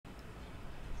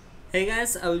Hey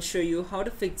guys, I will show you how to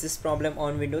fix this problem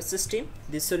on Windows system.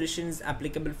 This solution is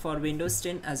applicable for Windows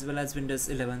 10 as well as Windows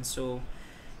 11. So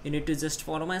you need to just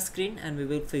follow my screen and we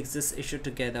will fix this issue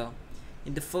together.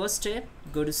 In the first step,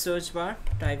 go to search bar,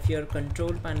 type your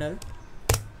control panel,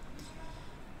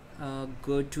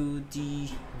 go to the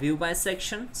view by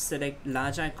section, select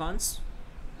large icons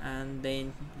and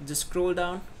then just scroll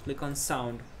down, click on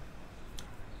sound.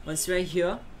 Once you are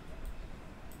here,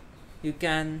 you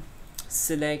can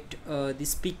select the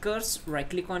speakers, right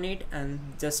click on it and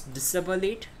just disable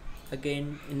it,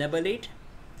 again enable it.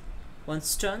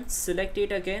 Once done, select it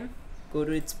again, go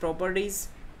to its properties,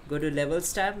 go to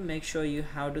levels tab, make sure you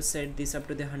have to set this up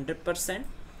to the 100%.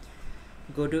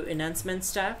 Go to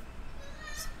enhancements tab,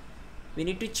 we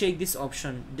need to check this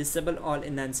option, disable all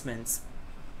enhancements,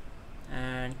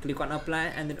 and click on apply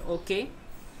and then OK.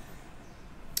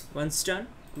 Once done,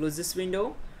 close this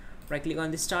window, right click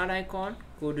on the start icon,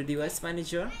 go to device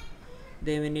manager,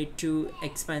 then we need to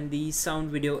expand the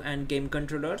sound, video and game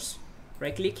controllers.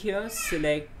 Right click here,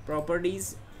 select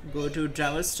properties, go to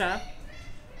drivers tab,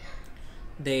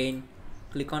 then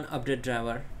click on update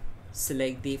driver,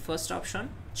 select the first option,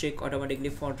 check automatically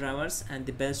for drivers and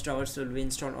the best drivers will be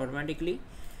installed automatically.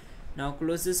 Now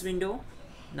close this window.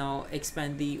 Now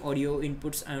expand the audio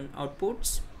inputs and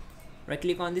outputs, right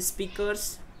click on the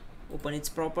speakers, open its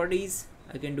properties,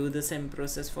 I can do the same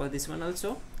process for this one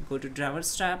also. Go to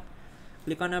drivers tab,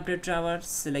 click on update driver,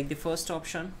 select the first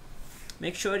option,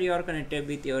 make sure you are connected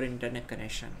with your internet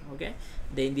connection, okay,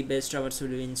 then the best drivers will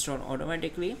be installed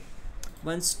automatically.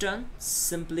 Once done,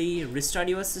 simply restart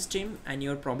your system and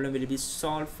your problem will be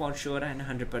solved for sure and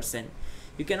 100%.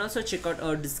 You can also check out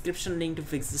our description link to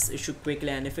fix this issue quickly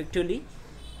and effectively,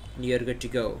 and you're good to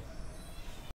go.